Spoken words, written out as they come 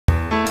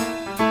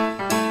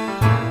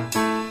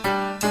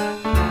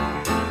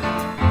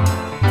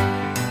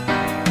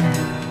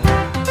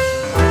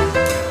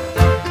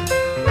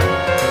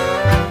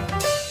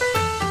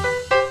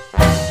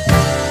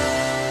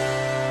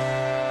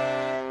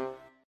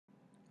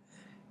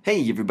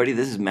Hey everybody,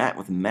 this is Matt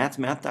with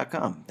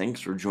mathsmath.com.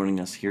 Thanks for joining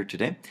us here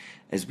today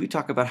as we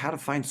talk about how to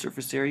find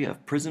surface area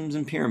of prisms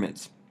and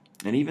pyramids,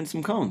 and even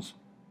some cones.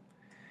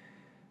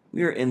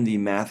 We are in the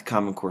Math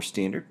Common Core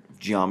Standard of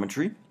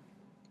Geometry,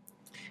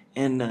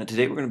 and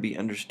today we're going to be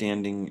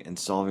understanding and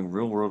solving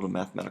real-world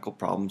mathematical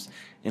problems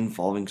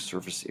involving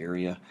surface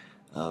area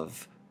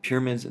of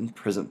pyramids and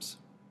prisms.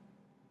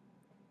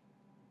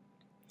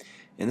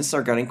 And this is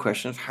our guiding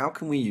question of how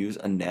can we use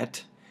a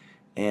net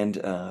and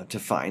to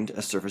find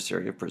a surface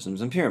area of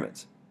prisms and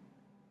pyramids,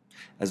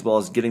 as well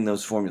as getting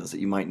those formulas that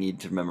you might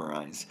need to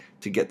memorize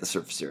to get the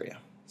surface area.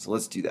 So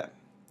let's do that.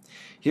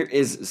 Here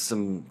is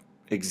some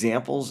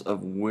examples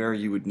of where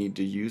you would need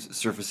to use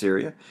surface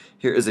area.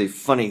 Here is a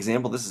funny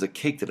example. This is a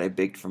cake that I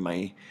baked for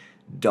my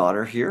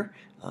daughter here.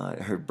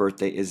 Her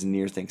birthday is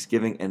near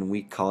Thanksgiving, and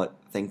we call it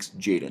Thanks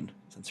Jaden,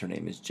 since her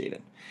name is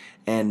Jaden.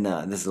 And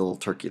this is a little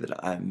turkey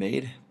that I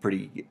made.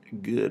 Pretty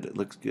good. It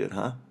looks good,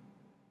 huh?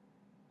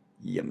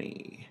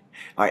 Yummy.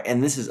 All right,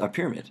 and this is a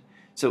pyramid.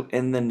 So,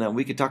 and then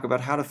we could talk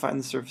about how to find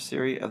the surface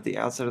area of the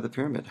outside of the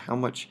pyramid. How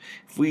much,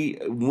 if we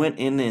went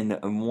in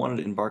and wanted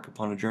to embark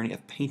upon a journey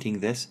of painting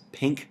this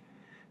pink,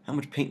 how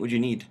much paint would you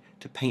need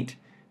to paint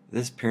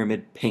this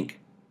pyramid pink?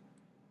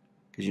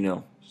 Because you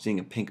know, seeing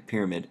a pink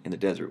pyramid in the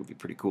desert would be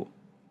pretty cool.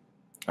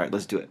 All right,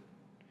 let's do it.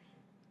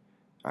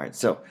 All right,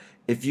 so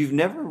if you've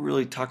never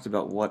really talked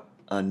about what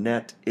a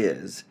net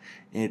is,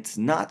 it's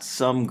not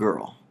some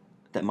girl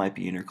that might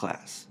be in your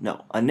class.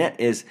 No, a net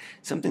is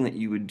something that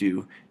you would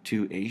do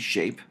to a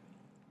shape.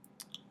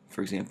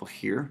 For example,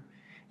 here,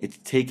 it's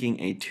taking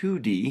a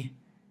 2D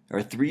or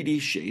a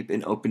 3D shape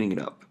and opening it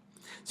up.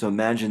 So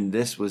imagine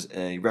this was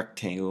a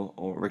rectangle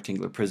or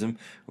rectangular prism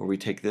where we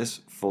take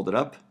this, fold it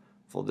up,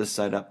 fold this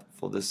side up,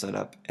 fold this side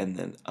up, and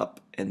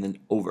then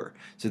over.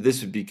 So this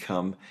would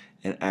become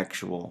an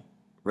actual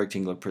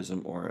rectangular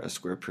prism or a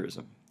square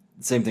prism.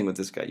 Same thing with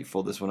this guy. You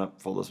fold this one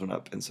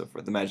up, and so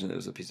forth. Imagine it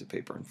was a piece of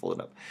paper and fold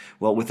it up.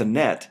 Well, with a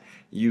net,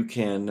 you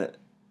can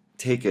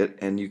take it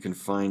and you can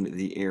find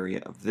the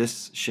area of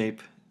this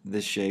shape,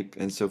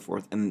 and so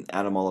forth, and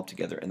add them all up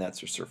together, and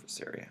that's your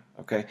surface area.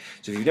 Okay?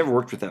 So if you've never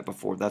worked with that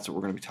before, that's what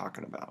we're going to be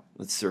talking about.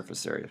 The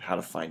surface area, how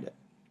to find it.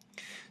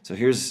 So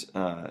here's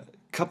a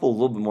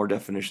little bit more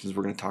definitions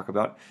we're going to talk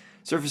about.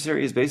 Surface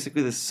area is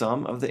basically the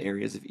sum of the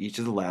areas of each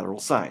of the lateral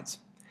sides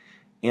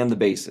and the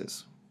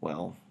bases.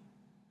 Well,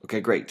 okay,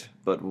 great,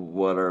 but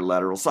what are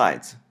lateral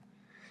sides?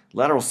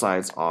 Lateral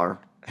sides are,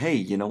 hey,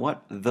 you know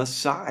what? The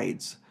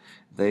sides.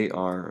 They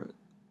are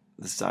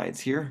the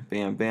sides here,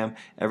 bam, bam,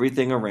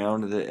 everything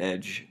around the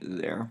edge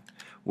there.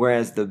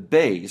 Whereas the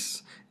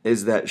base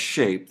is that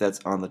shape that's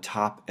on the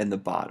top and the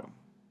bottom.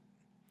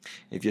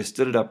 If you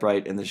stood it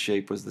upright and the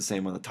shape was the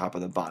same on the top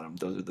and the bottom,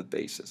 those are the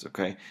bases,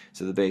 okay?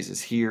 So the base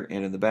is here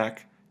and in the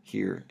back,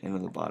 here and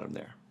in the bottom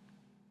there.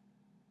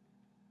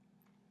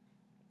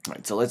 All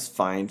right, so let's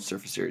find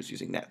surface areas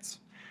using nets.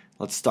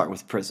 Let's start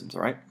with prisms,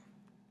 all right?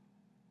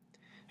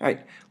 All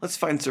right, let's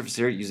find surface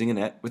area using a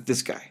net with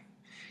this guy.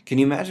 Can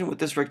you imagine what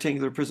this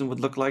rectangular prism would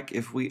look like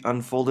if we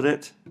unfolded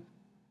it?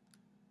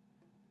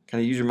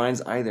 Kind of use your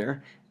mind's eye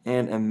there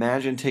and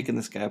imagine taking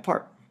this guy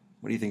apart.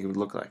 What do you think it would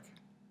look like?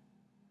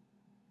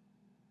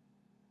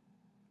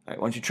 All right,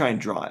 why don't you try and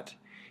draw it?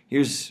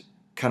 Here's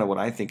kind of what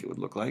I think it would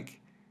look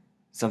like.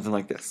 Something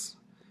like this.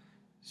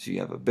 So you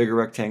have a bigger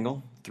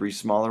rectangle, three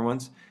smaller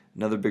ones,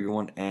 another bigger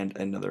one, and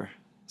another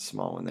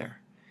small one there.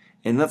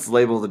 And let's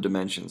label the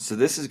dimensions. So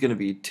this is going to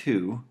be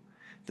 2,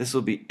 this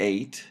will be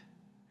 8,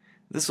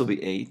 this will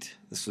be 8,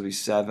 this will be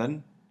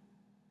 7,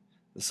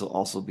 this will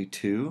also be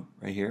 2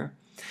 right here.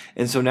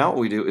 And so now what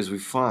we do is we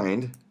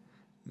find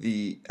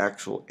the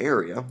actual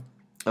area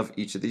of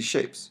each of these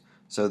shapes.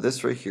 So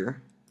this right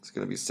here is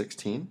going to be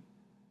 16,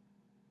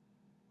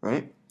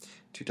 right?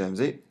 2 times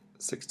 8,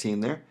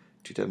 16 there.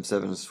 2 times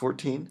 7 is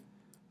 14,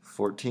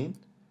 14,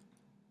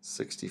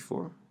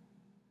 64.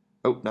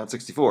 Oh, not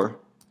 64.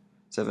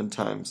 7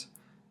 times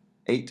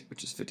 8,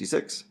 which is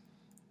 56.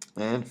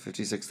 And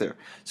 56 there.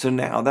 So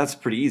now that's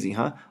pretty easy,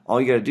 huh?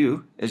 All you got to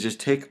do is just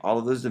take all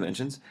of those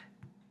dimensions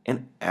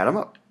and add them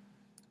up.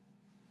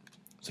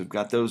 So we've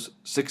got those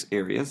 6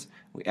 areas.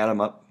 We add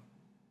them up,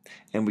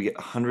 and we get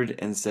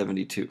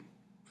 172.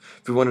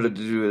 If we wanted to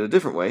do it a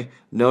different way,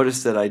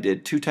 notice that I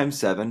did 2 times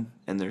 7,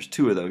 and there's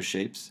 2 of those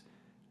shapes.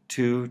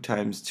 2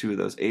 times 2 of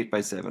those 8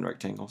 by 7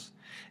 rectangles,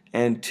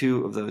 and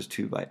 2 of those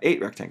 2 by 8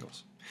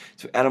 rectangles.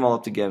 So add them all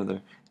up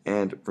together,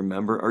 and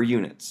remember our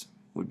units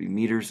would be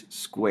meters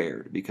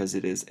squared because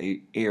it is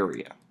an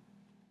area.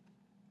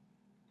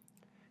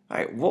 All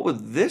right, what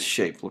would this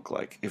shape look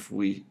like if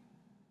we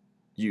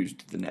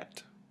used the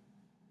net?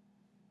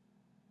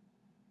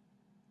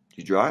 Did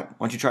you draw it?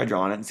 Why don't you try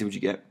drawing it and see what you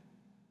get?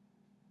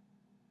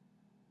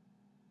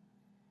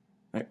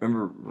 All right,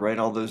 remember, write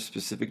all those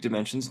specific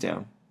dimensions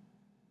down.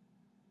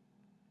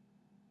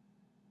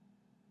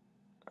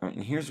 All right,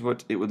 and here's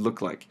what it would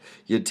look like.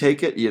 You'd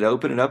take it, you'd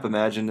open it up,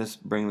 imagine this,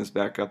 bring this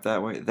back up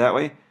that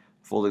way,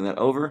 folding that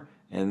over,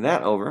 and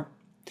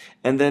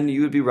then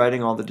you would be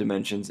writing all the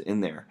dimensions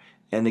in there.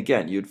 And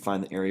again, you'd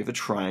find the area of a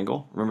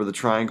triangle. Remember, the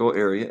triangle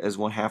area is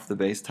 1/2 the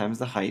base times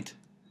the height.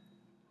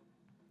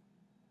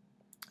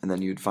 And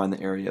then you'd find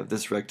the area of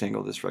this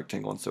rectangle,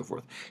 and so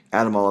forth.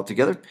 Add them all up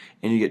together,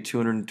 and you get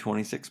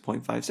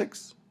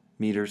 226.56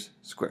 meters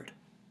squared.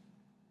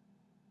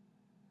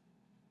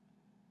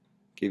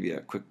 Give you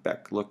a quick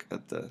back look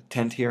at the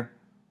tent here.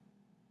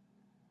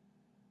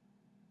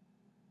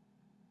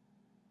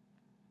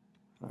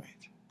 All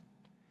right.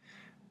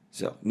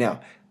 So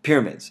now,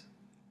 pyramids.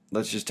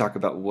 Let's just talk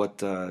about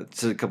what,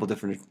 so a couple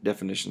different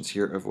definitions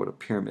here of what a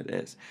pyramid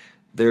is.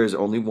 There is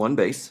only one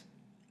base.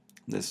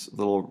 This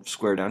little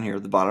square down here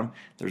at the bottom,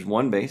 there's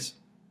one base.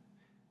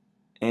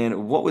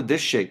 And what would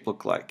this shape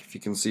look like? If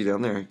you can see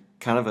down there,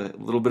 kind of a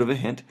little bit of a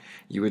hint.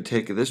 You would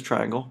take this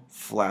triangle,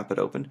 flap it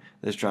open,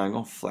 this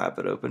triangle, flap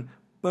it open,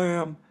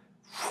 bam,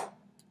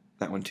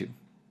 that one too.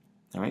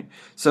 All right,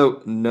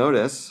 so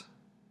notice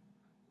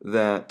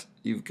that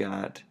you've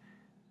got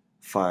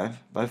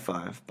 5 by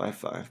 5 by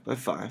 5 by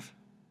 5,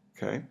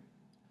 okay?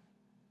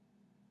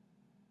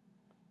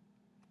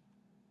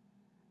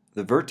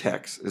 The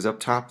vertex is up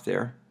top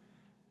there,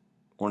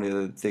 one of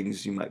the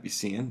things you might be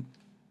seeing.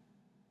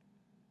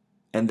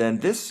 And then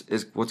this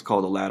is what's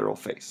called a lateral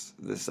face,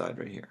 this side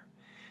right here.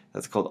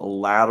 That's called a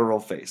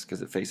lateral face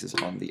because it faces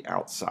on the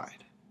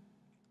outside.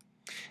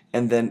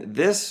 And then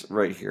this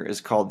right here is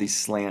called the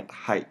slant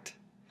height.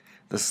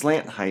 The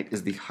slant height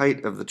is the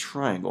height of the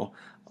triangle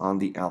on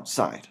the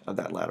outside of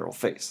that lateral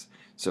face.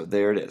 So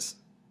there it is,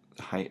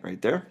 the height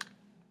right there.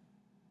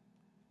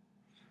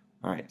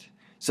 All right,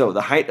 so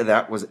the height of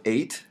that was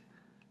 8.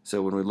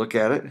 So when we look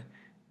at it,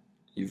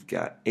 you've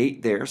got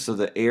 8 there, so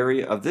the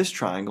area of this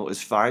triangle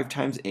is 5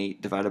 times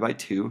 8 divided by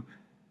 2.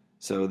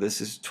 So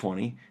this is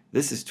 20,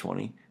 this is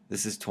 20,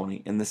 this is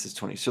 20, and this is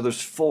 20. So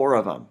there's 4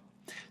 of them.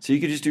 So you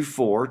could just do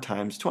 4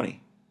 times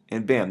 20.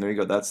 And bam, there you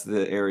go. That's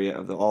the area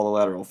of all the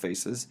lateral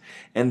faces.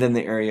 And then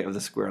the area of the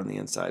square on the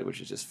inside,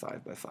 which is just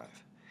 5 by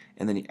 5.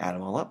 And then you add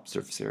them all up.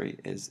 Surface area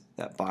is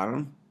that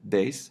bottom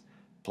base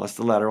plus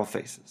the lateral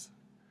faces.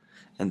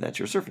 And that's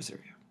your surface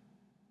area.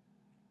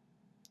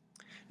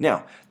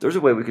 Now, there's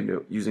a way we can do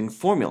it using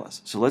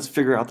formulas. So let's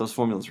figure out those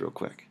formulas real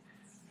quick.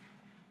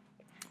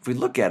 If we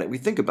look at it, we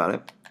think about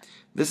it,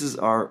 this is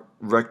our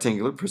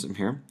rectangular prism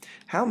here.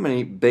 How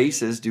many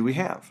bases do we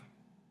have?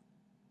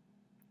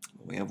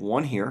 We have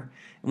 1 here,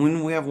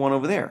 and we have 1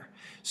 over there.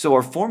 So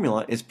our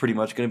formula is pretty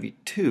much going to be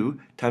 2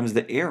 times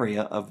the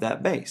area of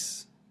that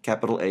base.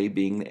 Capital A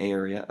being the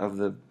area of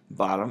the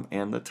bottom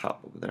and the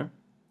top over there.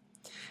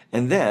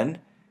 And then,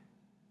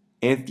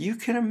 if you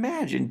can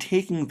imagine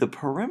taking the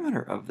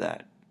perimeter of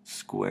that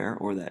square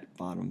or that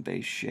bottom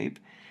base shape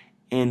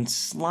and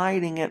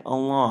sliding it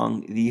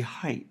along the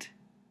height,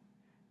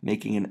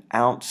 making an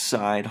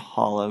outside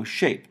hollow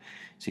shape.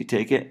 So you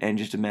take it and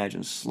just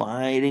imagine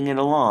sliding it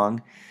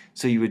along,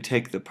 so you would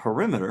take the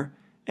perimeter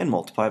and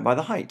multiply it by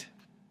the height.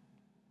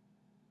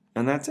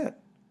 And that's it.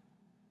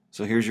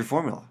 So here's your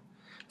formula.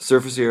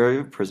 Surface area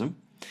of a prism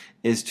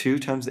is 2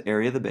 times the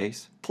area of the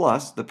base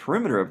plus the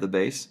perimeter of the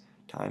base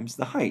times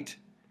the height.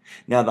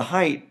 Now the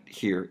height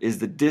here is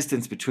the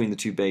distance between the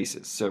two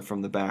bases, so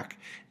from the back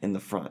and the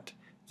front.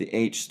 The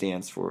h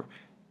stands for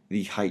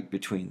the height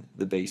between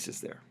the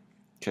bases there.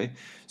 Okay,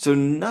 so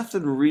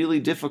nothing really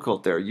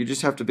difficult there. You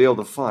just have to be able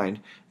to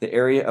find the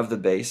area of the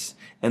base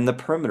and the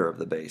perimeter of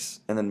the base,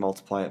 and then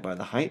multiply it by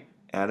the height,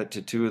 add it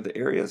to 2 of the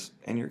areas,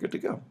 and you're good to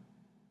go.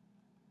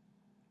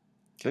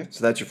 Okay,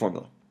 so that's your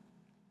formula.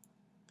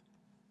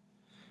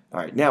 All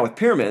right, now with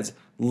pyramids,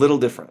 little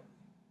different.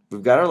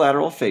 We've got our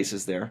lateral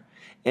faces there.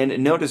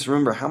 And notice,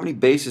 remember, how many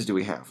bases do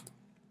we have?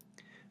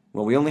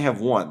 Well, we only have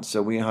 1,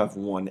 so we have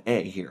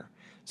 1A here.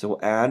 So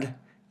we'll add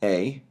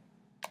A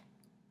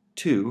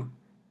to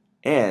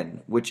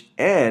N, which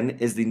N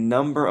is the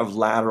number of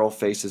lateral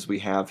faces we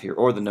have here,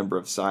 or the number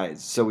of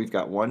sides. So we've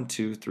got 1,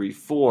 2, 3,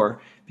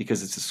 4,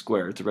 because it's a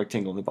square, it's a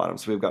rectangle on the bottom.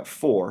 So we've got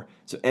 4,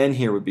 so N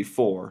here would be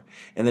 4.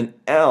 And then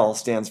L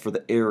stands for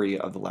the area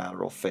of the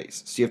lateral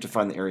face. So you have to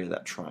find the area of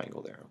that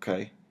triangle there,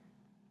 okay?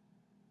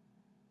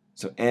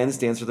 So N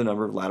stands for the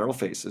number of lateral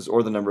faces,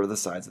 or the number of the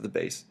sides of the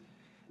base.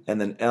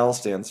 And then L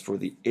stands for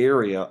the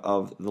area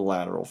of the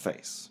lateral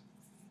face.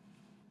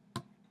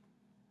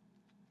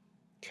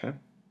 Okay?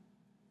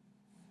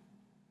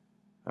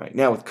 All right,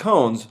 now with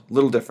cones, a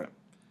little different.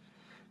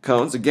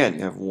 Cones, again,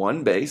 you have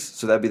 1 base,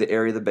 so that'd be the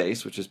area of the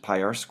base, which is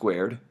pi r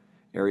squared,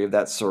 area of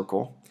that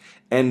circle.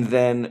 And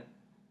then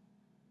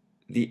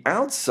the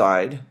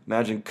outside,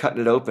 imagine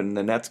cutting it open, and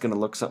then that's going to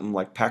look something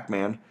like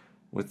Pac-Man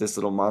with this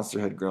little monster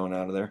head growing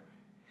out of there.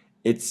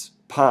 It's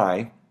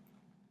pi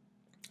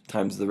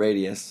times the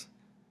radius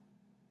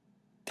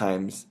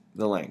times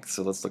the length.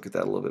 So let's look at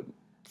that a little bit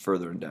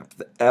further in depth.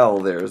 The L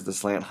there is the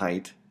slant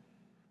height.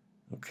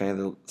 Okay,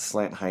 the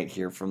slant height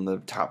here from the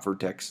top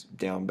vertex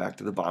down back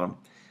to the bottom.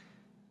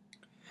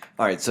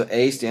 All right, so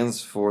A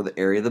stands for the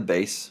area of the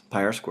base,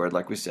 pi r squared,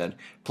 like we said,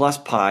 plus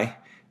pi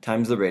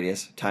times the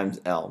radius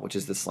times L, which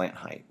is the slant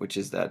height, which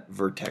is that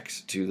vertex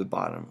to the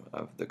bottom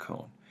of the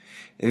cone.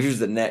 Here's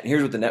the net.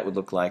 Here's what the net would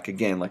look like.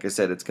 Again, like I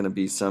said, it's going to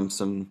be some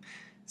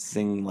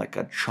thing like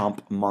a chomp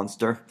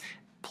monster,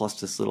 plus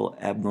this little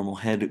abnormal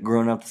head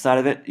growing up the side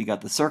of it. You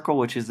got the circle,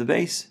 which is the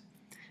base,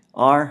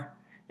 R,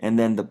 and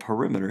then the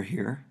perimeter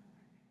here,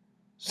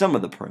 some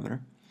of the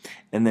perimeter,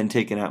 and then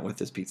taken out with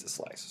this pizza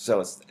slice. So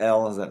it's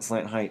L is that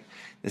slant height.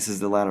 This is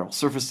the lateral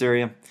surface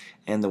area,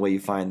 and the way you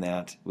find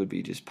that would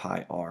be just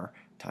pi R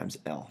times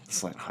L, the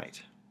slant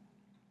height.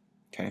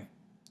 Okay,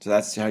 so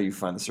that's how you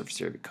find the surface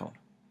area of a cone.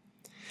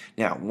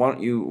 Now, why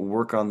don't you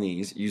work on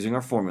these using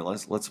our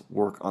formulas? Let's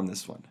work on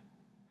this one.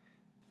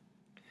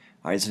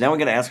 All right, so now we're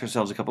going to ask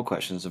ourselves a couple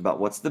questions about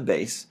what's the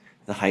base,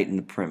 the height, and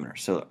the perimeter.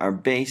 So our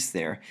base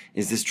there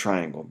is this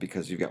triangle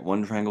because you've got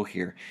one triangle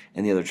here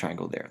and the other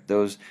triangle there.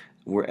 Those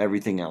where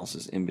everything else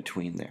is in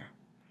between there.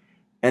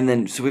 And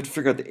then, so we have to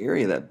figure out the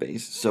area of that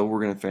base. So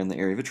we're going to find the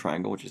area of a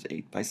triangle, which is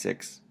 8 by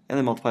 6, and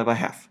then multiply by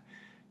half.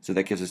 So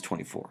that gives us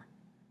 24.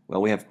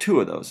 Well, we have 2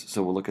 of those,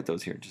 so we'll look at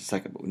those here in just a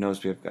second. But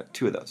notice we've got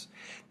 2 of those.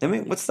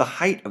 Then what's the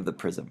height of the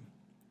prism?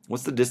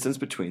 What's the distance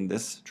between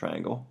this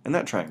triangle and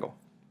that triangle?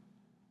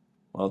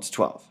 Well, it's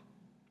 12.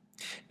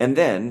 And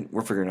then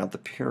we're figuring out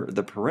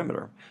the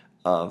perimeter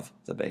of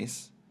the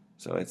base,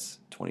 so it's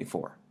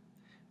 24.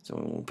 So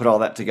when we'll put all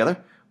that together,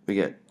 we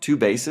get 2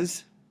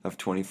 bases of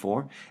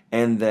 24,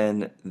 and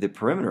then the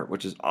perimeter,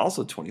 which is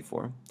also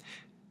 24,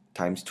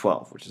 times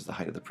 12, which is the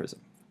height of the prism.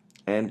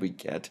 And we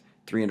get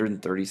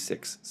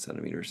 336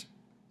 centimeters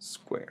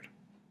squared.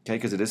 Okay,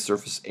 because it is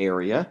surface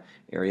area.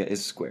 Area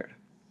is squared.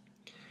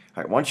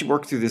 All right, why don't you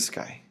work through this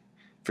guy?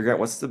 Figure out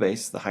what's the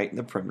base, the height, and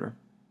the perimeter,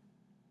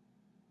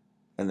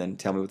 and then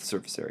tell me what the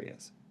surface area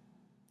is.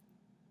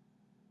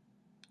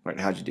 All right,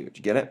 how'd you do? Did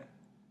you get it?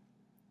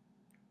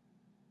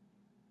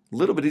 A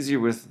little bit easier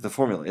with the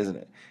formula, isn't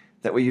it?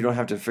 That way you don't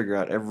have to figure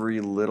out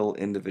every little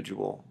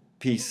individual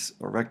piece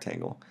or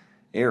rectangle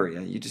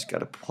area. You just got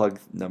to plug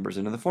numbers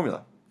into the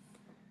formula.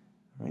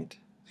 All right,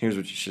 here's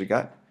what you should have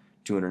got.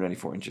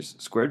 294 inches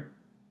squared.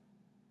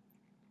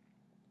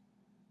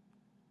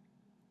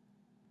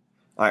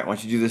 All right,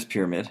 once you do this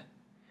pyramid,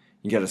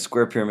 you got a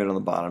square pyramid on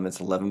the bottom. It's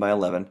 11 by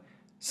 11.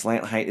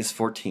 Slant height is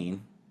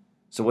 14.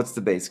 So what's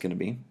the base going to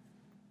be?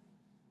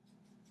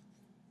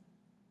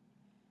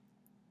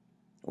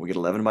 We get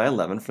 11 by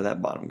 11 for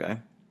that bottom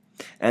guy.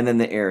 And then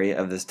the area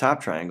of this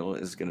top triangle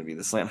is going to be,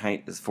 the slant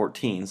height is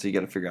 14, so you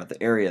got to figure out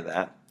the area of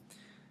that.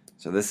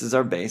 So this is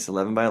our base,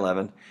 11 by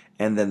 11.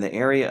 And then the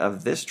area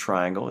of this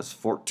triangle is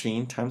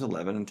 14 times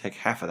 11, and take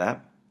half of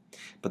that.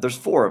 But there's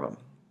 4 of them,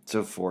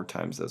 so 4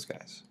 times those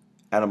guys.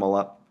 Add them all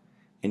up,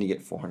 and you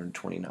get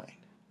 429.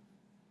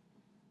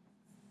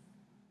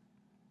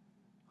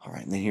 All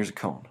right, and then here's a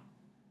cone.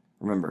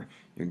 Remember,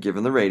 you're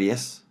given the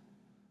radius.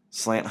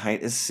 Slant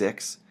height is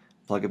 6.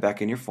 Plug it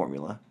back in your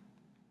formula.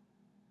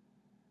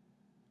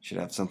 Should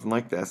have something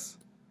like this.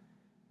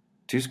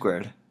 2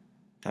 squared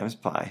times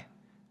pi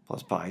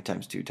plus pi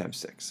times 2 times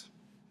 6.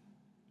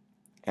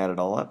 Add it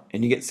all up,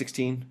 and you get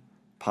 16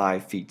 pi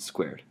feet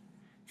squared.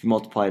 If you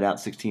multiply it out,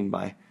 16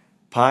 by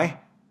pi,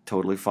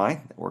 totally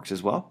fine. That works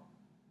as well.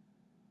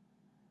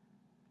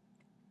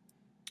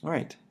 All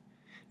right.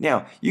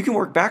 Now, you can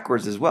work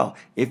backwards as well.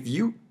 If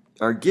you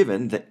are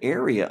given the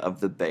area of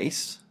the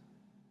base,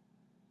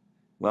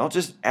 well,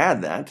 just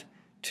add that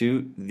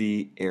to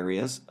the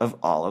areas of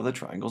all of the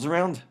triangles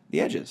around the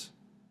edges.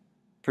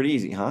 Pretty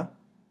easy, huh?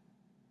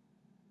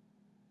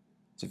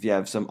 So if you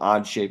have some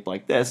odd shape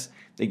like this,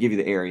 they give you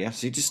the area.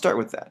 So you just start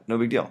with that. No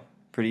big deal.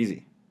 Pretty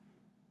easy.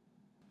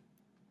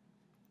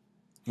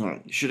 All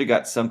right, you should have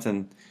got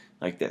something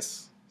like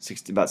this.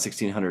 About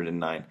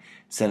 1,609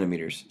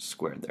 centimeters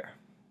squared there.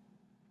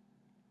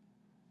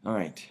 All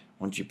right,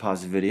 once you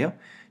pause the video,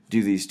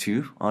 do these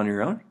 2 on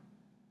your own.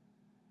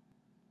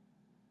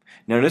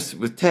 Notice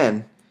with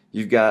 10,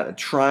 you've got a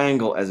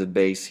triangle as a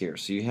base here.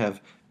 So you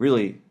have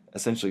really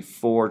essentially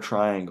 4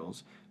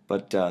 triangles,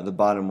 but the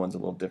bottom one's a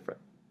little different.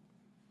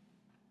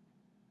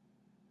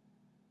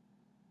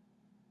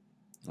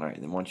 All right,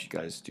 then once you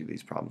guys do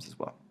these problems as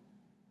well.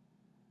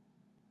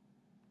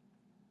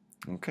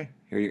 Okay,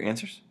 here are your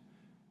answers.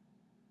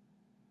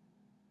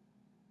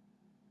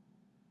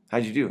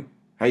 How'd you do?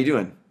 How you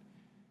doing?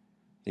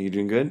 Think you're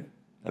doing good?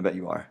 I bet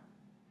you are.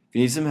 If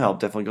you need some help,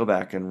 definitely go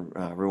back and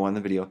rewind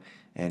the video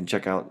and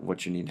check out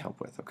what you need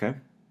help with, okay?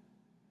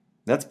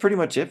 That's pretty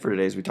much it for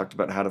today, as we talked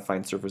about how to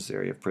find surface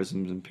area of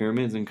prisms and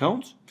pyramids and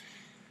cones.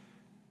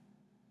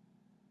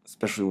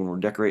 Especially when we're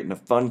decorating a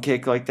fun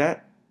cake like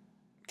that.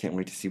 Can't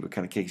wait to see what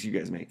kind of cakes you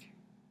guys make.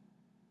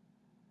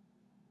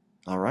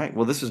 All right,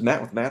 well, this is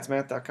Matt with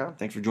mathsmath.com.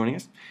 Thanks for joining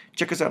us.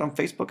 Check us out on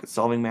Facebook at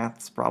Solving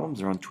Maths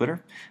Problems, or on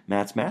Twitter,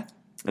 Maths Math,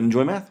 and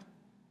enjoy math.